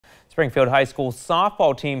Springfield High School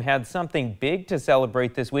softball team had something big to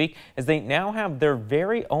celebrate this week as they now have their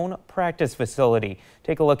very own practice facility.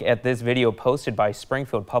 Take a look at this video posted by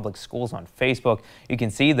Springfield Public Schools on Facebook. You can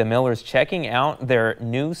see the Millers checking out their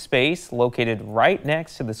new space located right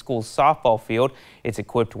next to the school's softball field. It's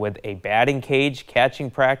equipped with a batting cage, catching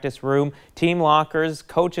practice room, team lockers,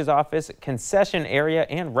 coach's office, concession area,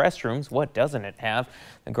 and restrooms. What doesn't it have?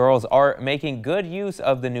 The girls are making good use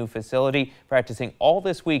of the new facility, practicing all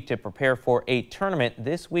this week to prepare for a tournament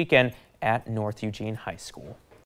this weekend at North Eugene High School.